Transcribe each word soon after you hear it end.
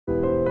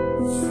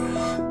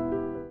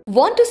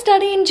Want to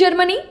study in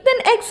Germany? Then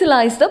Excella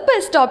is the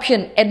best option.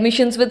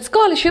 Admissions with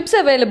scholarships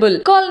available.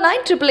 Call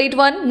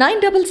 9881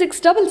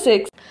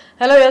 96666.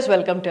 Hello yes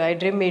welcome to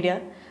iDream media.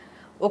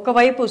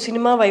 ఒకవైపు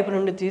cinema వైపు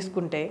నుండి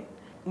తీసుకుంటే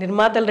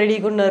నిర్మాతలు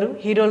రెడీగా ఉన్నారు,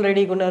 హీరోలు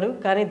రెడీగా ఉన్నారు,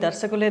 కానీ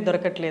దర్శకులే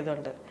దొరకట్లేదు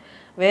అంటారు.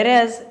 వేరే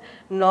యాజ్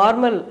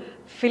నార్మల్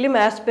ఫిలిం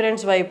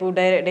ఆస్పిరెంట్స్ వైపు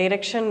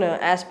డైరెక్షన్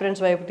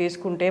ఆస్పిరెంట్స్ వైపు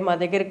తీసుకుంటే మా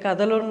దగ్గర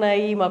కథలు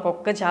ఉన్నాయి, మాకు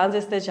ఒక్క ఛాన్స్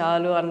ఇస్తే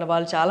చాలు అన్న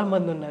వాళ్ళు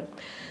చాలామంది ఉన్నారు.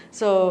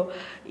 సో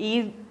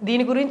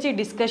దీని గురించి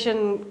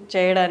డిస్కషన్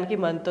చేయడానికి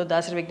మనతో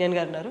దాసరి విజ్ఞాన్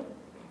గారు ఉన్నారు.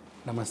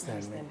 నమస్తే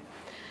అండి.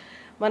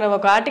 మనం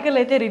ఒక ఆర్టికల్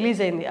అయితే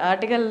రిలీజ్ అయింది.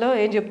 ఆర్టికల్లో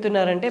ఏం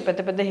చెప్తున్నారంటే పెద్ద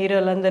పెద్ద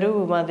హీరోలందరూ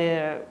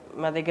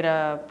మా దగ్గర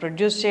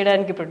ప్రొడ్యూస్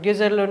చేయడానికి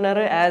ప్రొడ్యూసర్లు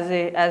ఉన్నారు,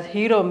 యాజ్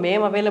హీరో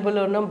మేము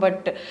అవైలబుల్లో ఉన్నాం,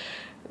 బట్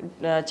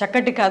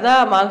చక్కటి కథ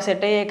మాకు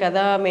సెట్ అయ్యే కథ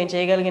మేము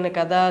చేయగలిగిన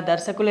కథ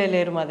దర్శకులే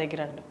లేరు మా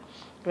దగ్గర అంట.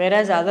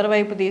 వేరేజ్ అదర్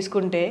వైపు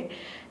తీసుకుంటే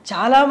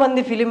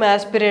చాలామంది ఫిలిం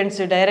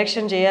ఆస్పిరెంట్స్,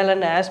 డైరెక్షన్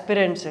చేయాలన్న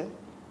ఆస్పిరెంట్స్,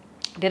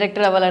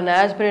 డైరెక్టర్ అవ్వాలన్న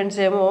ఆస్పిరెంట్స్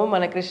ఏమో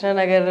మన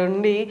కృష్ణానగర్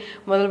నుండి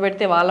మొదలు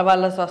పెడితే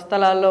వాళ్ళ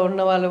స్వస్థలాల్లో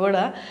ఉన్న వాళ్ళు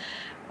కూడా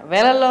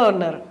వేలల్లో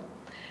ఉన్నారు.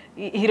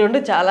 ఈ రెండు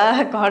చాలా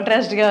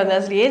కాంట్రాస్ట్గా ఉంది.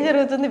 అసలు ఏం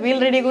జరుగుతుంది?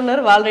 వీళ్ళు రెడీగా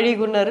ఉన్నారు, వాళ్ళు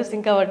రెడీగా ఉన్నారు,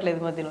 సింక్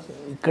అవ్వట్లేదు మధ్యలో.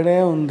 ఇక్కడే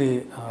ఉంది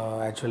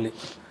యాక్చువల్లీ,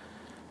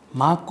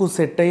 మాకు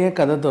సెట్ అయ్యే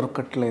కథ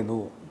దొరకట్లేదు.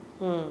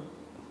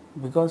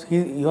 Because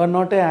you are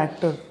not a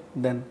actor,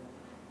 then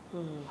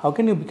how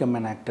can you become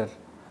an actor?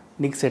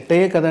 నీకు సెట్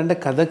అయ్యే కథ అంటే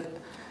కథ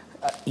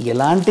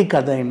ఎలాంటి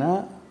కథ అయినా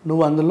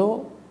నువ్వు అందులో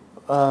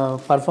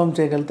పర్ఫామ్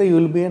చేయగలిగితే you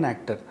will be an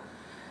actor.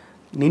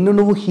 నిన్ను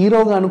నువ్వు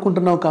హీరోగా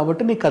అనుకుంటున్నావు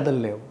కాబట్టి నీకు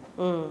కథలు లేవు.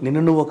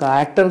 నిన్ను నువ్వు ఒక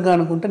యాక్టర్గా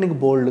అనుకుంటే నీకు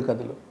బోల్డ్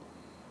కథలు,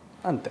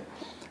 అంతే.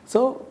 సో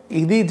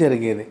ఇది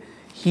జరిగేది.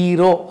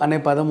 హీరో అనే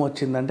పదం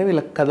వచ్చిందంటే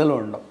వీళ్ళకి కథలు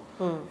ఉండవు.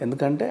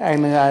 ఎందుకంటే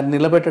ఆయన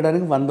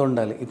నిలబెట్టడానికి 100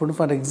 ఉండాలి. ఇప్పుడు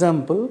ఫర్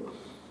ఎగ్జాంపుల్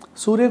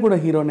సూర్య కూడా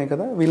హీరోనే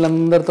కదా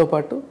వీళ్ళందరితో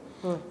పాటు.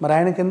 మరి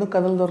ఆయనకి ఎందుకు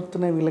కథలు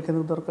దొరుకుతున్నాయి, వీళ్ళకి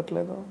ఎందుకు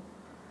దొరకట్లేదు?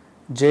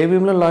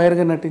 జేబీఎంలో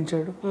లాయర్గా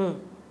నటించాడు,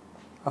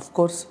 అఫ్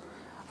కోర్స్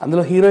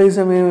అందులో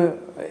హీరోయిజం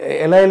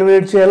ఎలా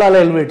ఎలివేట్ చేయాలో అలా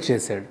ఎలివేట్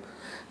చేశాడు.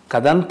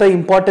 కథ అంతా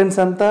ఇంపార్టెన్స్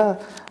అంతా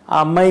ఆ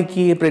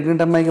అమ్మాయికి,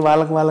 ప్రెగ్నెంట్ అమ్మాయికి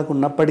వాళ్ళకు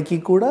ఉన్నప్పటికీ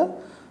కూడా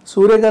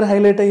సూర్య గారు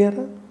హైలైట్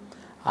అయ్యారా?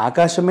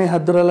 ఆకాశమే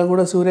హద్దురలో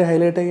కూడా సూర్య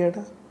హైలైట్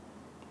అయ్యాడా?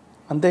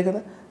 అంతే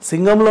కదా.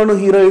 సింగంలోనూ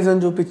హీరోయిజం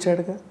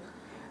చూపించాడుగా.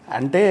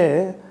 అంటే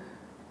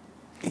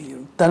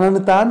తనను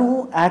తాను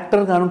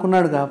యాక్టర్గా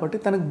అనుకున్నాడు కాబట్టి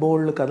తనకు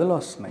బోల్డ్ కథలు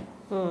వస్తున్నాయి,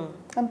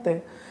 అంతే.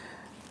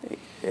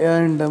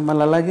 అండ్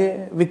మళ్ళీ అలాగే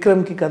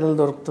విక్రమ్కి కథలు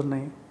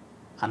దొరుకుతున్నాయి,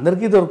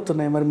 అందరికీ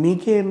దొరుకుతున్నాయి. మరి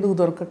మీకే ఎందుకు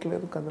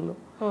దొరకట్లేదు కథలు?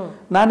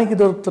 నానికి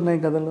దొరుకుతున్నాయి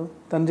కథలు,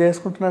 తను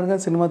చేసుకుంటున్నాడుగా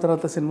సినిమా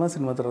తర్వాత సినిమా,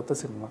 సినిమా తర్వాత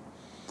సినిమా.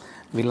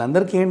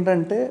 వీళ్ళందరికీ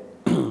ఏంటంటే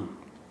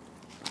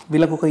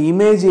వీళ్ళకు ఒక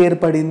ఇమేజ్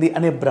ఏర్పడింది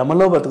అనే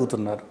భ్రమలో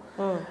బతుకుతున్నారు.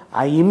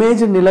 ఆ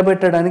ఇమేజ్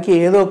నిలబెట్టడానికి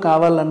ఏదో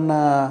కావాలన్న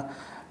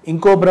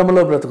ఇంకో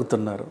భ్రమలో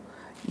బ్రతుకుతున్నారు.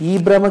 ఈ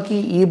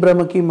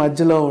భ్రమకి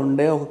మధ్యలో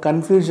ఉండే ఒక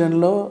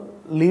కన్ఫ్యూజన్లో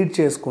లీడ్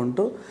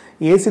చేసుకుంటూ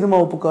ఏ సినిమా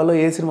ఒప్పుకోవాలో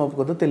ఏ సినిమా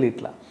ఒప్పుకోదో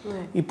తెలియట్లా.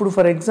 ఇప్పుడు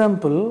ఫర్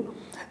ఎగ్జాంపుల్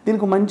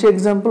దీనికి మంచి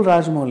ఎగ్జాంపుల్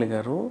రాజమౌళి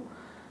గారు.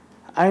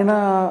 ఆయన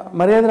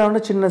మర్యాద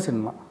రావడం చిన్న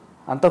సినిమా,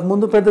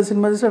 అంతకుముందు పెద్ద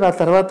సినిమా తీశాడు, ఆ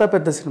తర్వాత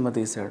పెద్ద సినిమా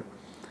తీశాడు.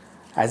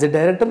 యాజ్ ఎ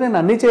డైరెక్టర్ నేను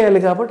అన్నీ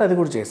చేయాలి కాబట్టి అది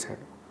కూడా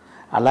చేశాడు.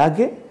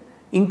 అలాగే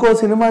ఇంకో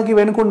సినిమాకి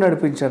వెనుకుండా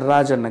నడిపించాడు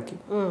రాజన్నకి,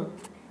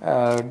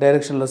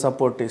 డైరెక్షన్లో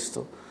సపోర్ట్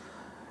ఇస్తూ.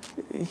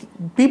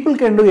 People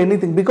can do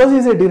anything because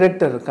is a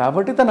director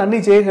కాబట్టి తను అన్నీ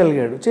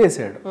చేయగలిగాడు,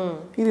 చేశాడు.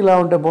 ఇది ఇలా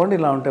ఉంటే బాగుండు,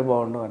 ఇలా ఉంటే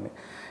బాగుండు అని.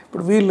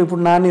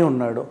 ఇప్పుడు నాని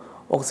ఉన్నాడు,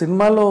 ఒక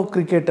సినిమాలో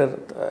క్రికెటర్,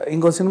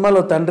 ఇంకో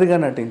సినిమాలో తండ్రిగా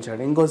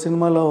నటించాడు, ఇంకో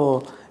సినిమాలో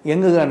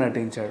యంగ్గా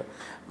నటించాడు,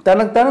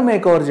 తనకు తను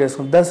మేక్ ఓవర్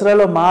చేసుకుంది.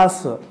 దసరాలో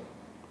మాస్.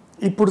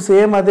 ఇప్పుడు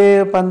సేమ్ అదే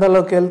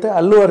పందాలోకి వెళ్తే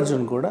అల్లు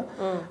అర్జున్ కూడా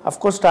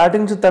అఫ్కోర్స్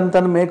స్టార్టింగ్ నుంచి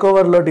తను మేక్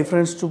ఓవర్లో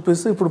డిఫరెన్స్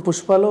చూపిస్తూ ఇప్పుడు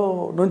పుష్పలో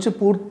నుంచి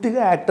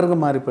పూర్తిగా యాక్టర్గా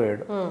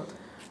మారిపోయాడు.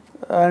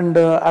 అండ్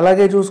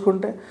అలాగే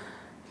చూసుకుంటే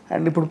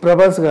అండ్ ఇప్పుడు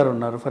ప్రభాస్ గారు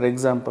ఉన్నారు ఫర్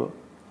ఎగ్జాంపుల్.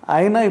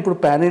 ఆయన ఇప్పుడు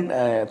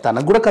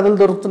తనకు కూడా కథలు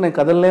దొరుకుతున్నాయి,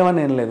 కథలు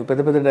లేవని ఏం లేదు.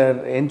 పెద్ద పెద్ద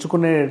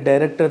ఎంచుకునే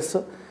డైరెక్టర్స్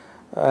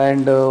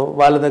అండ్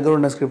వాళ్ళ దగ్గర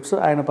ఉన్న స్క్రిప్ట్స్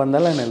ఆయన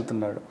పందాలు ఆయన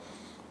వెళ్తున్నాడు.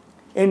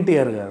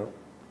 ఎన్టీఆర్ గారు,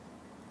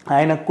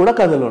 ఆయనకు కూడా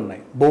కథలు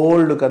ఉన్నాయి,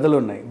 బోల్డ్ కథలు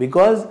ఉన్నాయి.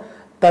 బికాజ్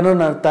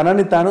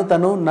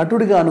తను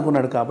నటుడిగా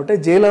అనుకున్నాడు కాబట్టి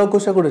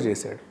జైలవకుశ కూడా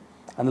చేశాడు.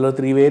 అందులో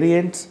 3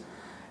 వేరియంట్స్,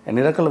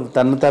 ఎన్ని రకాల.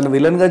 తను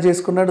విలన్గా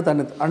చేసుకున్నాడు.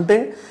 అంటే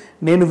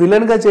నేను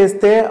విలన్గా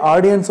చేస్తే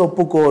ఆడియన్స్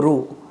ఒప్పుకోరు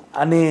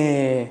అనే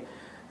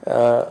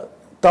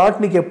థాట్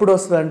నీకు ఎప్పుడు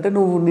వస్తుంది అంటే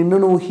నిన్ను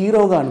నువ్వు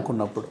హీరోగా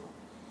అనుకున్నప్పుడు,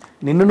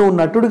 నిన్ను నువ్వు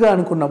నటుడిగా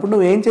అనుకున్నప్పుడు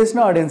నువ్వు ఏం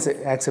చేసినా ఆడియన్స్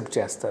యాక్సెప్ట్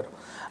చేస్తారు.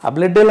 ఆ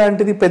బ్లడ్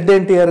లాంటిది పెద్ద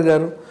ఎన్టీఆర్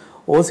గారు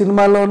ఓ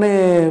సినిమాలోనే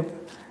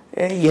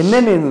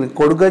నేను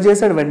కొడుకుగా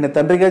చేశాడు, వెంటనే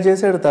తండ్రిగా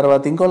చేశాడు,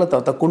 తర్వాత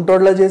తర్వాత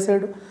కుంటోడ్లా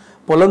చేశాడు,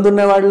 పొలం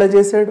దున్నేవాడిలా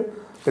చేశాడు,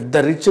 పెద్ద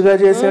రిచ్గా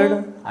చేశాడు,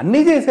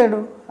 అన్నీ చేశాడు,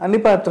 అన్ని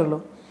పాత్రలు.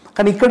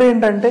 కానీ ఇక్కడ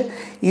ఏంటంటే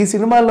ఈ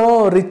సినిమాలో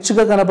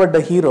రిచ్గా కనపడ్డ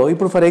హీరో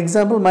ఇప్పుడు ఫర్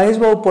ఎగ్జాంపుల్ మహేష్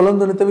బాబు పొలం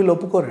దున్నితే వీళ్ళు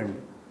ఒప్పుకోరండి.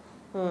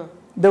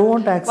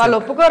 వాళ్ళు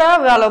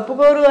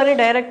ఒప్పుకోరు అని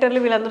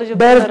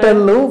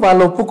డైరెక్టర్లు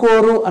వాళ్ళు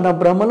ఒప్పుకోరు అన్న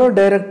భ్రమలో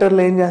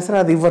డైరెక్టర్లు ఏం చేస్తారు,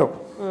 అది ఇవ్వరు.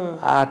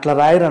 అట్లా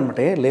రాయరు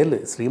అనమాట. లేదు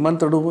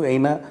శ్రీమంతుడు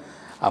అయినా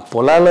ఆ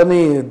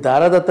పొలాలని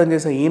దారాదత్తం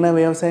చేసే ఈయన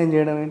వ్యవసాయం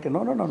చేయడం ఏంటి?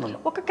 No no no no.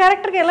 ఒక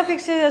క్యారెక్టర్కి ఎలా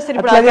ఫిక్స్ చేస్తారు?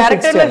 ఇప్పుడు ఆ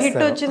క్యారెక్టర్లో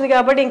హిట్ వచ్చింది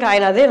కాబట్టి ఇంకా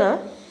ఆయన అదేనా?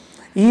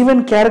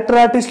 ఈవెన్ క్యారెక్టర్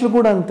ఆర్టిస్టులు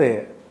కూడా అంతే.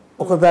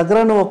 ఒక దగ్గర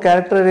నువ్వు ఒక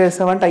క్యారెక్టర్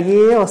చేసావంటే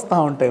అయ్యే వస్తూ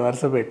ఉంటాయి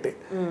వరుస పెట్టి,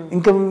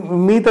 ఇంకా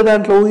మిగతా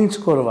దాంట్లో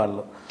ఊహించుకోరు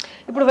వాళ్ళు.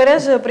 ఇప్పుడు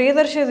వెరస్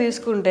ప్రియదర్శి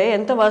తీసుకుంటే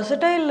ఎంత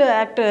వర్సటైల్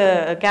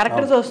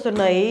క్యారెక్టర్స్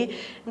వస్తున్నాయి,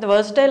 ఎంత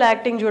వర్సటైల్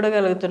యాక్టింగ్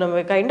చూడగలుగుతున్నాం.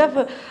 కైండ్ ఆఫ్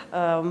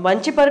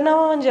మంచి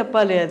పరిణామం అని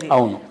చెప్పాలి అది.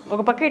 ఒక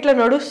పక్క ఇట్లా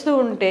నడుస్తూ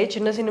ఉంటే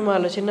చిన్న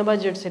సినిమాల్లో, చిన్న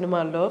బడ్జెట్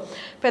సినిమాల్లో,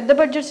 పెద్ద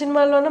బడ్జెట్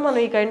సినిమాల్లోనే మనం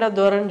ఈ కైండ్ ఆఫ్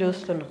ధోరణి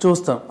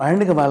చూస్తాం.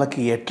 అండ్ ఇక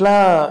వాళ్ళకి ఎట్లా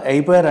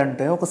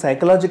అయిపోయారంటే ఒక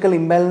సైకలాజికల్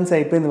ఇంబ్యాలెన్స్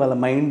అయిపోయింది వాళ్ళ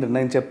మైండ్.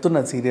 నేను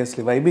చెప్తున్నా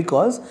సీరియస్లీ. వై?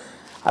 బికాజ్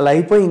అలా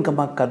అయిపోయి ఇంకా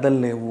మాకు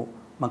కథలు లేవు,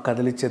 మాకు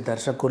కథలు ఇచ్చే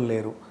దర్శకులు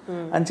లేరు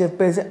అని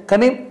చెప్పేసి,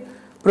 కానీ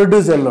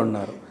ప్రొడ్యూసర్లు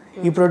ఉన్నారు.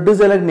 ఈ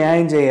ప్రొడ్యూసర్లకు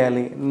న్యాయం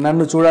చేయాలి,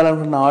 నన్ను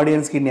చూడాలనుకున్న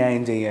ఆడియన్స్కి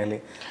న్యాయం చేయాలి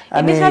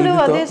అని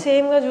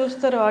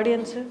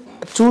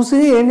చూసి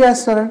ఏం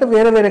చేస్తున్నారంటే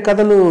వేరే వేరే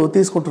కథలు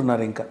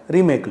తీసుకుంటున్నారు, ఇంకా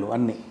రీమేక్లు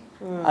అన్నీ.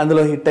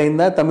 అందులో హిట్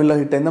అయిందా, తమిళ్లో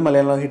హిట్ అయిందా,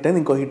 మలయాళంలో హిట్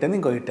అయింది, ఇంకో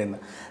హిట్ అయిందా,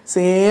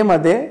 సేమ్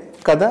అదే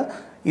కథ,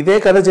 ఇదే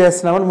కథ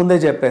చేస్తున్నామని ముందే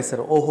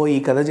చెప్పేస్తారు. ఓహో ఈ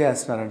కథ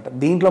చేస్తున్నారంట,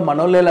 దీంట్లో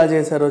మనోళ్ళు ఎలా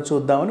చేశారో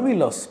చూద్దామని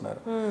వీళ్ళు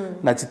వస్తున్నారు.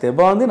 నచ్చితే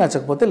బాగుంది,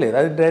 నచ్చకపోతే లేదు.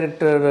 అది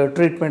డైరెక్టర్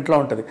ట్రీట్మెంట్లో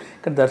ఉంటుంది.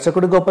 కానీ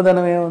దర్శకుడి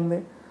గొప్పదనం ఏముంది?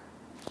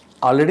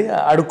 ఆల్రెడీ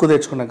అడుక్కు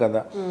తెచ్చుకున్న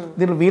కదా.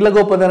 దీని వీళ్ళ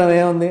గొప్పదనం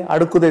ఏముంది?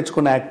 అడుక్కు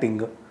తెచ్చుకున్న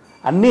యాక్టింగ్.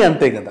 అన్నీ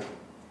అంతే కదా,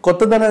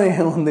 కొత్తదనం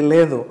ఏముంది?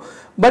 లేదు.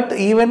 బట్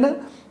ఈవెన్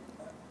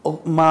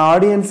మా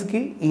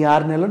ఆడియన్స్కి ఈ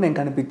 6 నెలలు నేను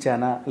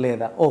కనిపించానా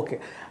లేదా? ఓకే,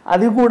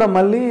 అది కూడా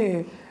మళ్ళీ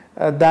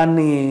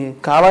దాన్ని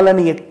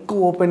కావాలని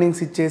ఎక్కువ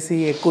ఓపెనింగ్స్ ఇచ్చేసి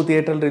ఎక్కువ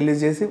థియేటర్లు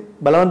రిలీజ్ చేసి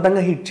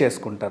బలవంతంగా హిట్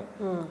చేసుకుంటారు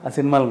ఆ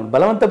సినిమాలు.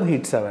 బలవంతపు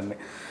హిట్స్ అవన్నీ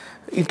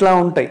ఇట్లా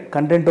ఉంటాయి.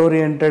 కంటెంట్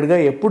ఓరియంటెడ్గా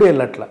ఎప్పుడు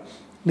వెళ్ళట్లా.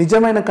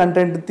 నిజమైన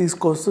కంటెంట్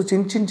తీసుకొస్తూ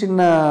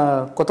చిన్న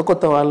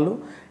కొత్త వాళ్ళు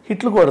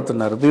హిట్లు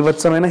కొడుతున్నారు,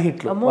 బీభత్సమైన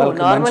హిట్లు.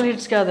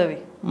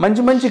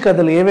 మంచి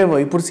కథలు ఏవేవో.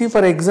 ఇప్పుడు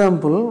ఫర్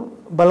ఎగ్జాంపుల్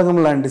బలగం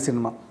లాంటి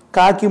సినిమా,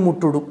 కాకి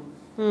ముట్టుడు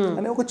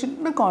అనే ఒక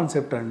చిన్న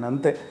కాన్సెప్ట్ అండి,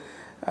 అంతే.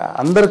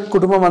 అందరి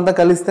కుటుంబం అంతా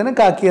కలిస్తేనే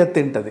కాకి అది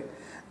తింటది.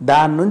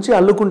 దాని నుంచి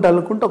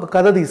అల్లుకుంటూ ఒక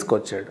కథ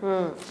తీసుకొచ్చాడు.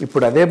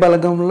 ఇప్పుడు అదే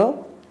బలగంలో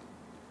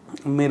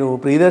మీరు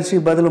ప్రియదర్శి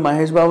బదులు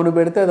మహేష్ బాబుని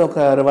పెడితే అది ఒక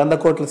 100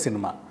 కోట్ల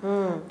సినిమా,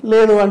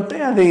 లేదు అంటే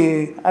అది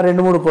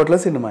 2-3 కోట్ల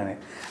సినిమానే.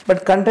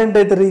 బట్ కంటెంట్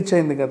అయితే రీచ్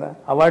అయింది కదా,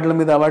 అవార్డుల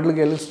మీద అవార్డులు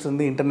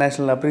గెలుస్తుంది,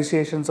 ఇంటర్నేషనల్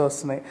అప్రిషియేషన్స్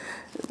వస్తున్నాయి.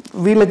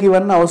 వీళ్ళకి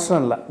ఇవన్నీ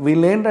అవసరంలా.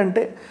 వీళ్ళు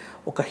ఏంటంటే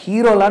ఒక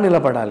హీరోలా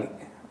నిలబడాలి,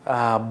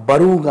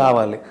 బరువు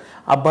కావాలి.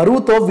 ఆ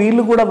బరువుతో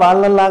వీళ్ళు కూడా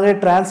వాళ్ళలాగే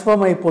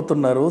ట్రాన్స్ఫార్మ్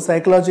అయిపోతున్నారు.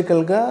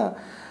 సైకలాజికల్గా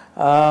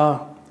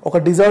ఒక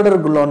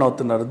డిజార్డర్కి లోన్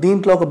అవుతున్నారు.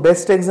 దీంట్లో ఒక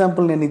బెస్ట్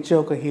ఎగ్జాంపుల్ నేను ఇచ్చే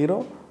ఒక హీరో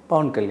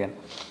పవన్ కళ్యాణ్.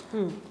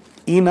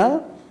 ఈయన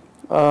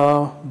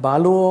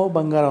బాలు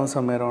బంగారం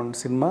అరౌండ్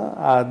సినిమా,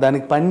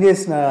 దానికి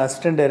పనిచేసిన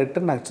అసిస్టెంట్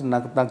డైరెక్టర్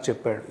నాకు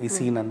చెప్పాడు ఈ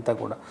సీన్ అంతా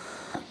కూడా.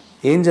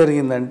 ఏం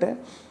జరిగిందంటే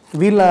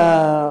వీళ్ళ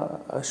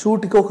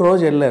షూట్కి ఒక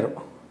రోజు వెళ్ళారు,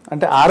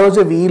 అంటే ఆ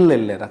రోజే వీళ్ళు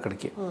వెళ్ళారు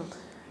అక్కడికి.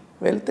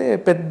 వెళ్తే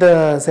పెద్ద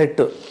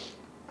సెట్,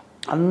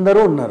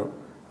 అందరూ ఉన్నారు.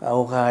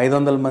 ఒక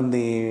 500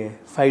 మంది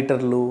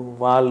ఫైటర్లు,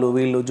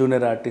 వీళ్ళు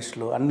జూనియర్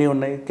ఆర్టిస్టులు అన్నీ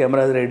ఉన్నాయి.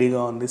 కెమెరా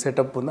రెడీగా ఉంది,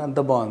 సెటప్ ఉంది, అంత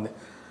బాగుంది.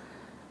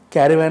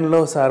 క్యారీవ్యాన్లో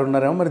సార్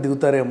ఉన్నారేమో, మరి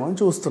దిగుతారేమో అని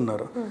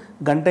చూస్తున్నారు.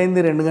 గంట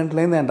అయింది, 2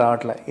 గంటలైంది, ఆయన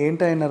రావట్లే.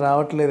 ఏంటి ఆయన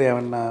రావట్లేదు,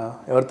 ఏమన్నా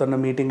ఎవరితోన్నా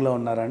మీటింగ్లో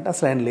ఉన్నారంటే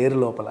అసలు ఆయన లేరు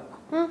లోపల.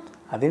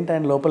 అదేంటి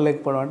ఆయన లోపల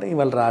లేకపోవడం అంటే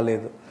ఇవాళ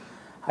రాలేదు.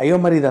 అయ్యో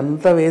మరి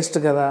ఇదంతా వేస్ట్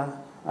కదా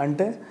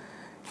అంటే,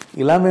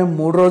 ఇలా మేము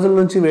 3 రోజుల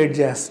నుంచి వెయిట్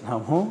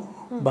చేస్తున్నాము,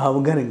 బాబు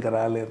గారు ఇంకా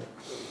రాలేదు.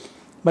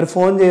 మరి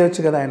ఫోన్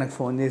చేయొచ్చు కదా, ఆయనకు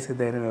ఫోన్ చేసే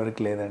ధైర్యం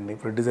ఎవరికి లేదండి,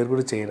 ప్రొడ్యూసర్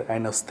కూడా చేయరు.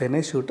 ఆయన వస్తేనే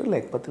షూట్,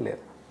 లేకపోతే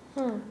లేదు.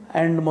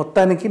 అండ్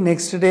మొత్తానికి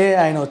నెక్స్ట్ డే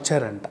ఆయన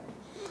వచ్చారంట.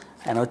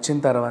 ఆయన వచ్చిన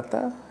తర్వాత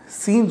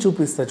సీన్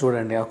చూపిస్తా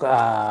చూడండి.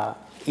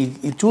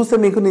 ఇది చూస్తే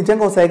మీకు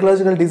నిజంగా ఒక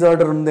సైకలాజికల్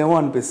డిజార్డర్ ఉందేమో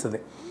అనిపిస్తుంది.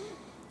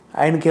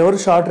 ఆయనకి ఎవరు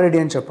షార్ట్ రెడీ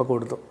అని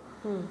చెప్పకూడదు,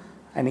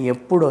 ఆయన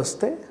ఎప్పుడు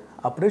వస్తే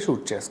అప్పుడే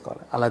షూట్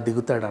చేసుకోవాలి. అలా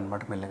దిగుతాడు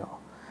అనమాట మెల్లగా.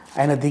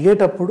 ఆయన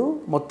దిగేటప్పుడు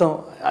మొత్తం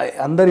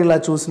అందరు ఇలా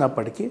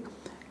చూసినప్పటికీ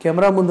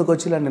కెమెరా ముందుకు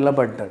వచ్చి ఇలా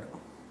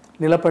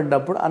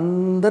నిలబడ్డప్పుడు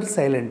అందరు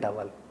సైలెంట్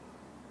అవ్వాలి.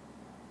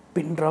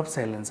 పిన్ డ్రాప్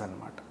సైలెన్స్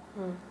అనమాట.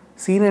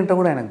 సీన్ ఏంటో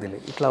కూడా ఆయనకు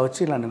తెలియదు. ఇట్లా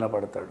వచ్చి ఇలా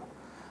నిలబడతాడు.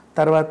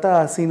 తర్వాత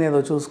ఆ సీన్ ఏదో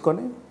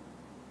చూసుకొని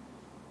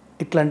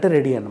ఇట్లా అంటే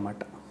రెడీ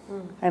అనమాట.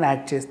 ఆయన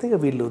యాక్ట్ చేస్తే ఇక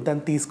వీళ్ళు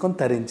దాన్ని తీసుకొని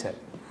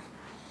తరించాలి.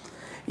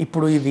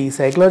 ఇప్పుడు ఇది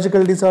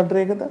సైకలాజికల్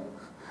డిసార్డరే కదా.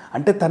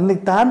 అంటే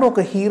తాను ఒక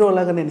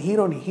హీరోలాగా నేను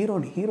హీరోని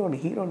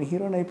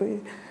అయిపోయి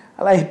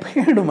అలా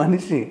అయిపోయాడు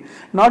మనిషి.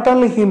 నాట్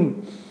ఓన్లీ హిమ్,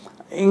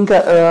 ఇంకా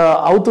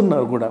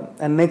అవుతున్నారు కూడా.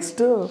 అండ్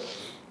నెక్స్ట్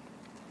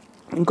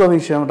ఇంకో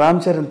విషయం, రామ్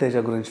చరణ్ తేజ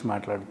గురించి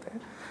మాట్లాడితే,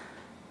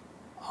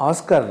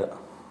 ఆస్కార్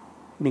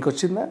నీకు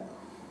వచ్చిందా?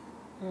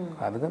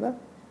 కాదు కదా.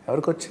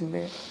 ఎవరికి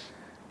వచ్చింది?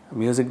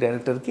 మ్యూజిక్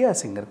డైరెక్టర్కి, ఆ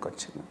సింగర్కి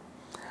వచ్చింది.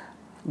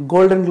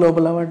 గోల్డెన్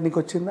గ్లోబల్ అవార్డు నీకు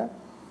వచ్చిందా?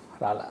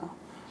 రాలా.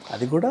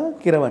 అది కూడా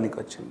కీరవాణికి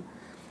వచ్చింది.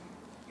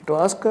 ఇటు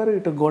ఆస్కార్,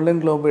 ఇటు గోల్డెన్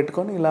గ్లోబ్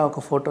పెట్టుకొని ఇలా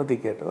ఒక ఫోటో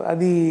దిగాడు.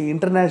 అది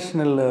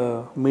ఇంటర్నేషనల్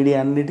మీడియా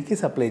అన్నిటికీ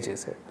సప్లై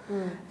చేశాడు.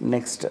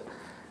 నెక్స్ట్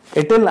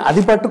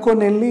అది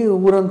పట్టుకొని వెళ్ళి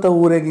ఊరంతా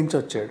ఊరేగించి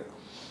వచ్చాడు.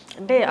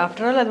 అంటే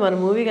ఆఫ్టర్ ఆల్ అది మన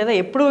మూవీ కదా,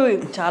 ఎప్పుడు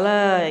చాలా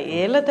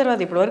ఏళ్ళ తర్వాత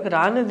ఇప్పటివరకు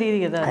రానిది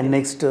కదా. అండ్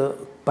నెక్స్ట్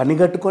పని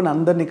కట్టుకొని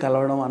అందరినీ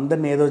కలవడం,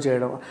 అందరిని ఏదో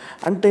చేయడం,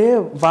 అంటే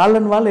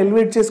వాళ్ళని వాళ్ళు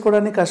ఎలివేట్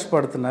చేసుకోవడానికి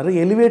కష్టపడుతున్నారు.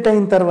 ఎలివేట్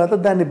అయిన తర్వాత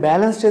దాన్ని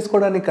బ్యాలెన్స్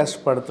చేసుకోవడానికి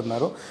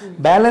కష్టపడుతున్నారు.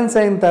 బ్యాలెన్స్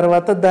అయిన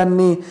తర్వాత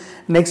దాన్ని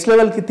నెక్స్ట్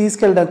లెవెల్కి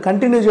తీసుకెళ్ళడానికి,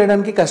 కంటిన్యూ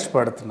చేయడానికి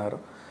కష్టపడుతున్నారు.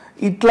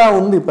 ఇట్లా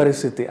ఉంది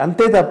పరిస్థితి.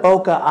 అంతే తప్ప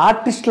ఒక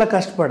ఆర్టిస్ట్లా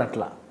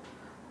కష్టపడట్లా.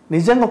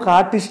 నిజంగా ఒక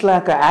ఆర్టిస్ట్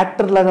లాగా,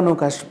 యాక్టర్ లాగా నువ్వు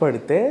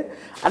కష్టపడితే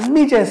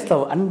అన్నీ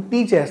చేస్తావు,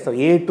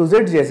 A to Z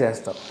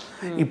చేసేస్తావు.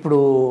 ఇప్పుడు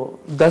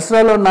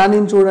దసరాలో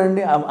నానిని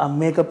చూడండి, ఆ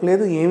మేకప్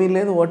లేదు, ఏమీ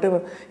లేదు, what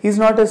ever. Is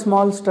not a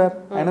small star.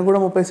 ఆయన కూడా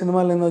 30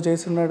 సినిమాలు ఏదో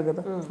చేస్తున్నాడు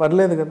కదా,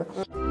 పర్లేదు కదా.